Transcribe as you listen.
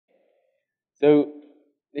So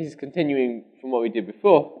this is continuing from what we did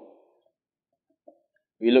before.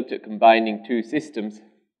 We looked at combining two systems.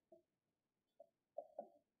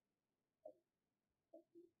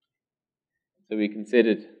 So we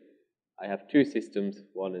considered I have two systems,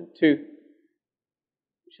 1 and 2,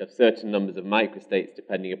 which have certain numbers of microstates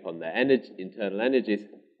depending upon their internal energies,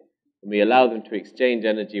 and we allow them to exchange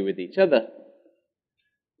energy with each other,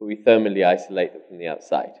 but we thermally isolate them from the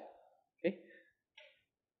outside. Okay?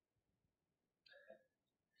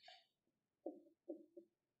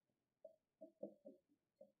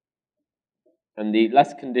 And the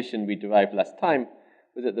last condition we derived last time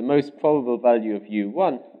was that the most probable value of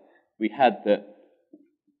u1, we had that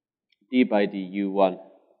d by du1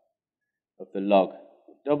 of the log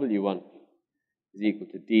of w1 is equal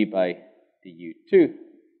to d by du2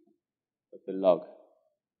 of the log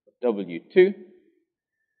of w2.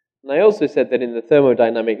 And I also said that in the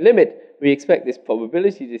thermodynamic limit, we expect this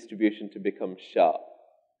probability distribution to become sharp.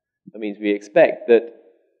 That means we expect that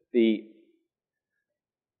the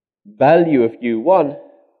value of u1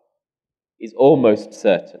 is almost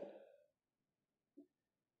certain.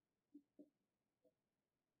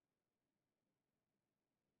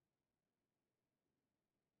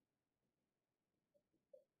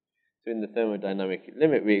 So in the thermodynamic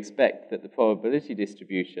limit, we expect that the probability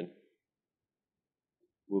distribution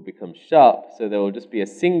will become sharp, so there will just be a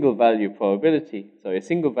single value probability, a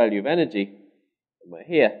single value of energy, somewhere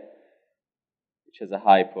here, which has a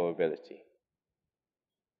high probability.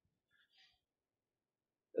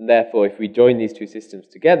 And therefore, if we join these two systems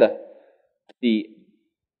together, the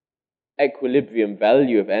equilibrium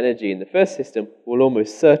value of energy in the first system will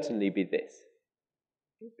almost certainly be this,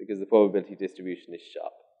 because the probability distribution is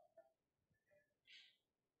sharp.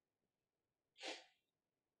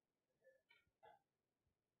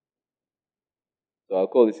 So I'll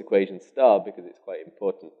call this equation star because it's quite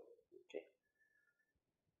important. Okay.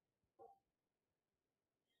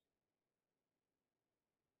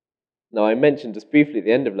 Now I mentioned just briefly at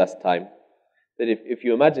the end of last time that if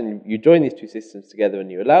you imagine you join these two systems together and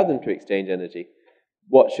you allow them to exchange energy,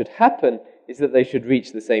 what should happen is that they should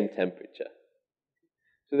reach the same temperature.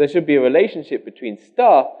 So there should be a relationship between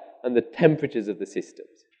star and the temperatures of the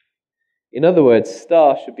systems. In other words,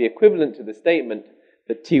 star should be equivalent to the statement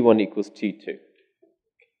that T1 equals T2.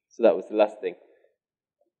 So that was the last thing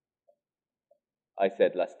I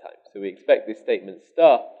said last time. So we expect this statement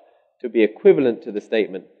star to be equivalent to the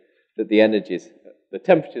statement that the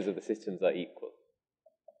temperatures of the systems are equal.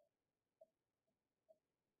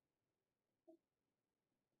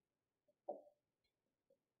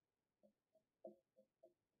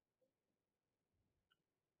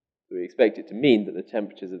 So we expect it to mean that the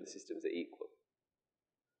temperatures of the systems are equal.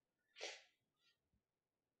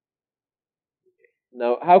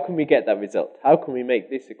 Now, how can we get that result? How can we make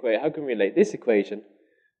this equation? How can we relate this equation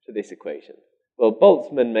to this equation? Well,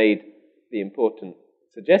 Boltzmann made the important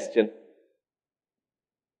suggestion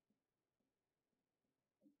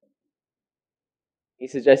he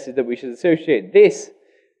suggested that we should associate this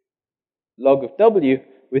log of W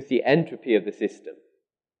with the entropy of the system.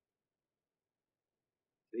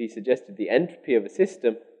 He suggested the entropy of a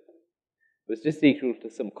system was just equal to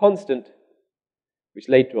some constant, which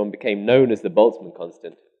later on became known as the Boltzmann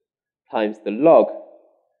constant, times the log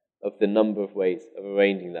of the number of ways of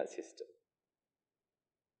arranging that system.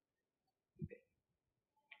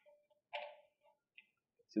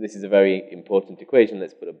 So this is a very important equation.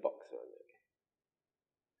 Let's put a box around it.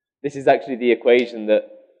 This is actually the equation that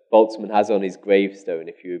Boltzmann has on his gravestone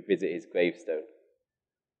if you visit his gravestone,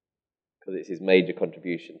 because it's his major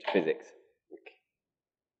contribution to physics. Okay.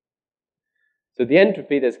 So the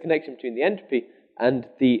entropy, there's a connection between the entropy and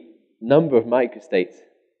the number of microstates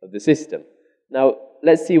of the system. Now,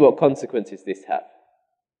 let's see what consequences this has.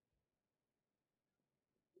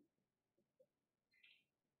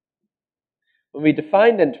 When we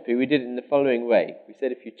defined entropy, we did it in the following way. We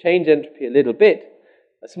said if you change entropy a little bit,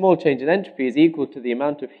 a small change in entropy is equal to the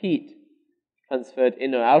amount of heat transferred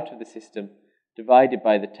in or out of the system divided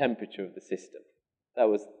by the temperature of the system. That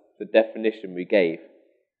was the definition we gave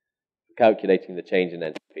for calculating the change in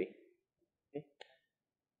entropy. Okay.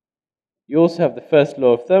 You also have the first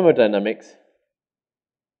law of thermodynamics,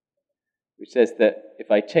 which says that if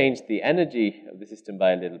I change the energy of the system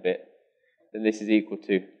by a little bit, then this is equal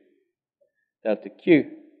to delta Q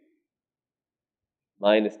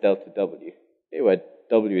minus delta W, where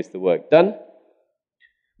W is the work done.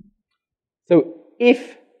 So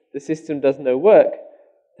if the system does no work,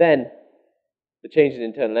 then the change in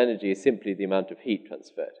internal energy is simply the amount of heat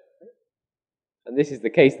transferred. And this is the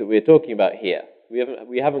case that we're talking about here.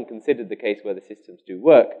 We haven't considered the case where the systems do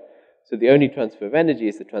work, so the only transfer of energy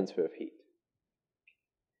is the transfer of heat.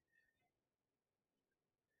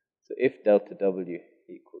 if delta W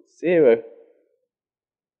equals 0,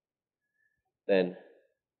 then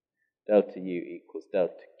delta U equals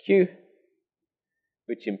delta Q,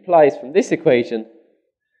 which implies from this equation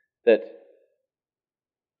that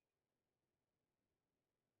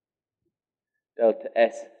delta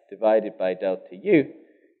S divided by delta U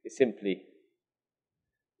is simply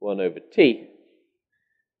 1 over T,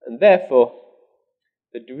 and therefore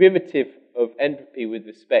the derivative of entropy with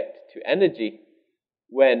respect to energy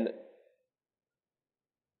when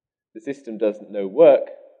the system does no work,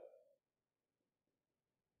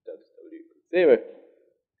 delta W equals 0,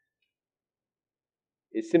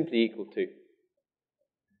 is simply equal to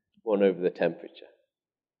 1 over the temperature.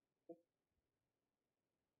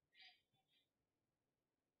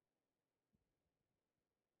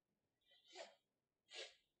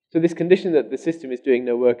 So this condition that the system is doing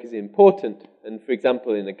no work is important, and for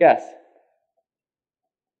example in a gas,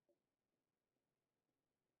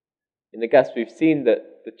 we've seen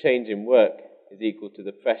that the change in work is equal to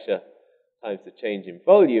the pressure times the change in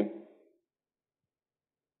volume.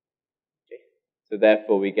 Okay. So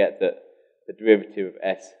therefore we get that the derivative of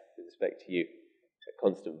S with respect to U at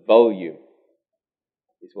constant volume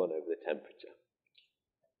is 1 over the temperature.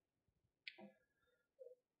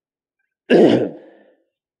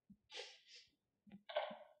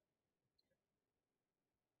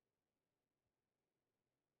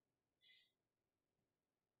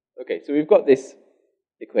 Okay, so we've got this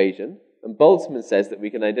equation, and Boltzmann says that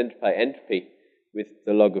we can identify entropy with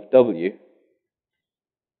the log of W.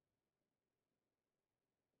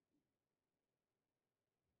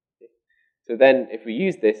 So then, if we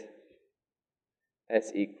use this,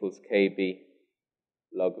 S equals KB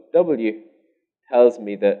log of W tells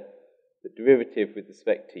me that the derivative with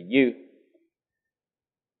respect to U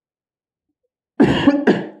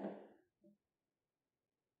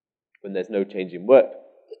when there's no change in work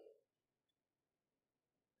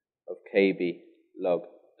of KB log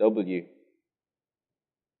W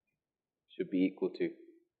should be equal to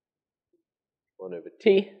 1 over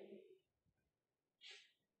T.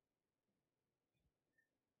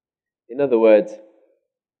 In other words,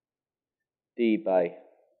 d by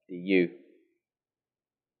du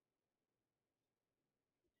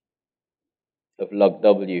of log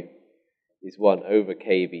W is 1 over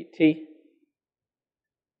kBt.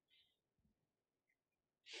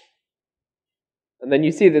 And then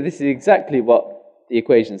you see that this is exactly what the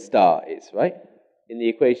equation star is, right? In the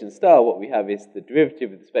equation star, what we have is the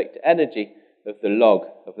derivative with respect to energy of the log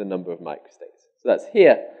of the number of microstates. So that's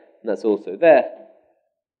here, and that's also there.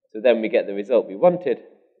 So then we get the result we wanted.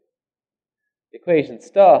 The equation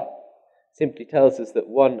star simply tells us that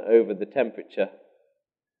 1 over the temperature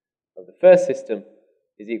of the first system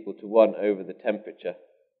is equal to 1 over the temperature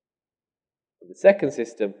of the second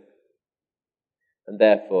system, and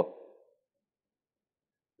therefore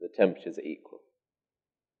the temperatures are equal.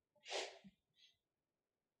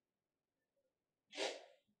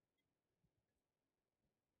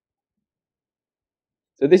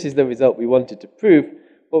 So this is the result we wanted to prove.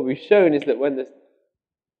 What we've shown is that when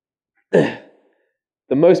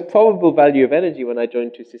the most probable value of energy when I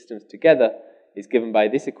join two systems together is given by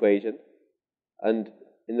this equation, and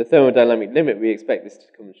in the thermodynamic limit we expect this to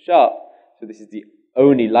come sharp, so this is the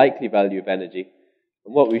only likely value of energy.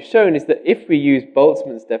 And what we've shown is that if we use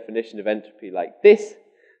Boltzmann's definition of entropy like this,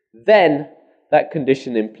 then that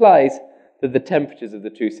condition implies that the temperatures of the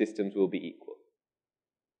two systems will be equal.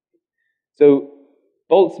 So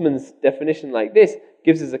Boltzmann's definition like this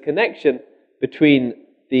gives us a connection between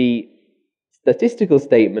the statistical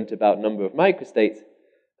statement about number of microstates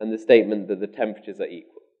and the statement that the temperatures are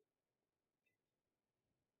equal.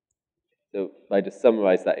 So if I just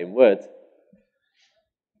summarize that in words,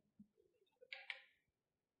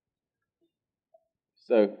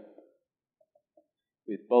 so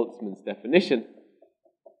with Boltzmann's definition,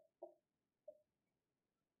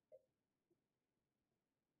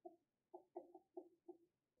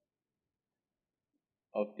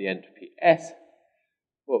 of the entropy S,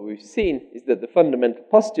 what we've seen is that the fundamental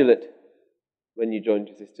postulate, when you join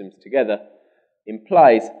two systems together,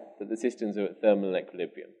 implies that the systems are at thermal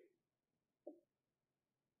equilibrium.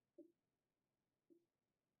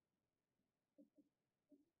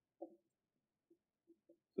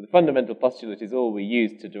 So the fundamental postulate is all we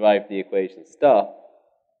use to derive the equation star.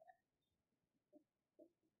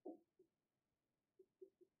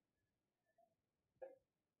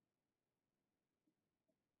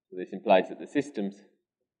 So this implies that the systems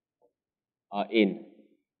are in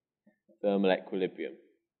thermal equilibrium.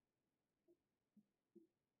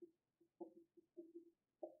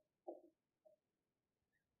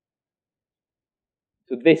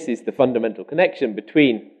 So this is the fundamental connection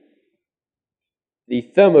between the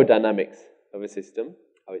thermodynamics of a system,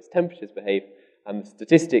 how its temperatures behave, and the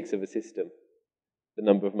statistics of a system, the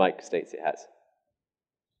number of microstates it has.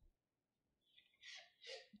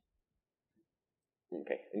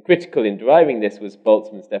 Okay, and critical in deriving this was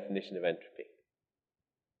Boltzmann's definition of entropy.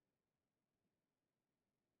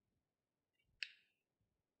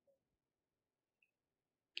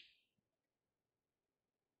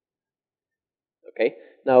 Okay,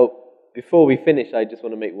 now before we finish, I just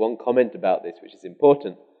want to make one comment about this, which is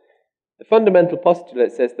important. The fundamental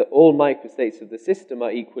postulate says that all microstates of the system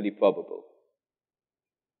are equally probable.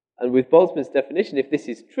 And with Boltzmann's definition, if this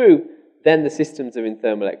is true, then the systems are in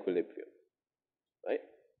thermal equilibrium. Right?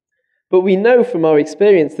 But we know from our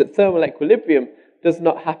experience that thermal equilibrium does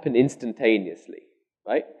not happen instantaneously.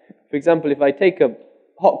 Right? For example, if I take a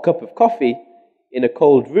hot cup of coffee in a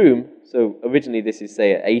cold room, so originally this is,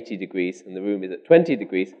 say, at 80 degrees and the room is at 20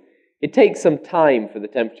 degrees, it takes some time for the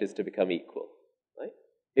temperatures to become equal. Right?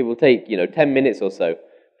 It will take, 10 minutes or so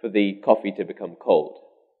for the coffee to become cold.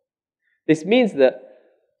 This means that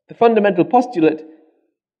the fundamental postulate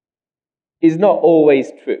is not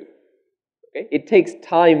always true. Okay? It takes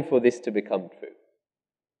time for this to become true.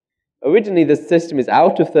 Originally, the system is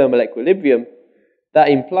out of thermal equilibrium. That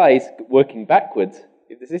implies, working backwards,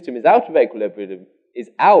 if the system is out of equilibrium, is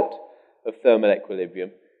out of thermal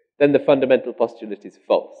equilibrium, then the fundamental postulate is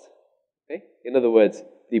false. Okay? In other words,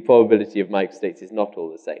 the probability of microstates is not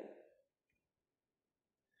all the same.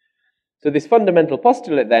 So this fundamental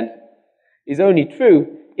postulate, then, is only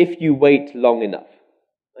true if you wait long enough.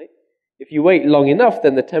 Right? If you wait long enough,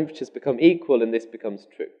 then the temperatures become equal and this becomes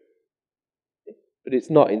true. Okay? But it's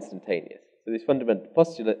not instantaneous. So this fundamental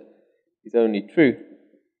postulate is only true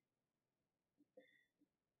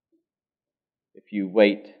if you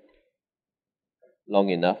wait long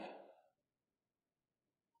enough.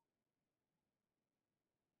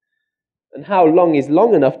 And how long is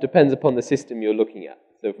long enough depends upon the system you're looking at.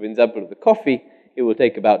 So for example, the coffee, it will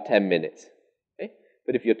take about 10 minutes. Okay?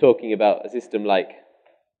 But if you're talking about a system like,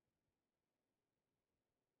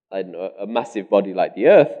 I don't know, a massive body like the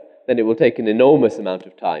Earth, then it will take an enormous amount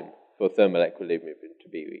of time for thermal equilibrium to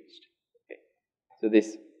be reached. Okay? So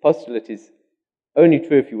this postulate is only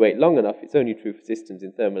true if you wait long enough. It's only true for systems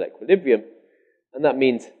in thermal equilibrium. And that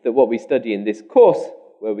means that what we study in this course,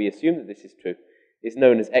 where we assume that this is true, is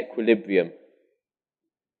known as equilibrium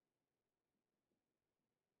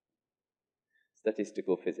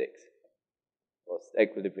statistical physics, or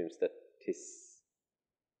equilibrium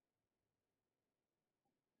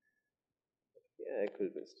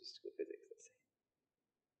equilibrium statistical physics, let's say.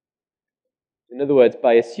 In other words,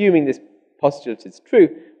 by assuming this postulate is true,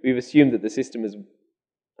 we've assumed that the system has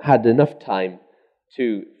had enough time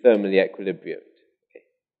to thermally equilibrate. Okay.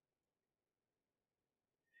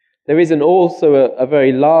 There is also a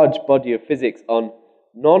very large body of physics on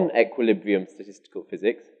non-equilibrium statistical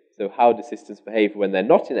physics, so how do systems behave when they're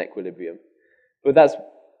not in equilibrium? But that's,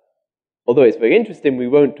 although it's very interesting, we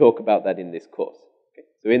won't talk about that in this course. Okay?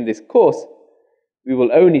 So in this course, we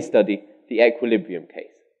will only study the equilibrium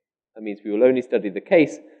case. That means we will only study the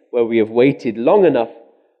case where we have waited long enough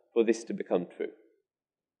for this to become true.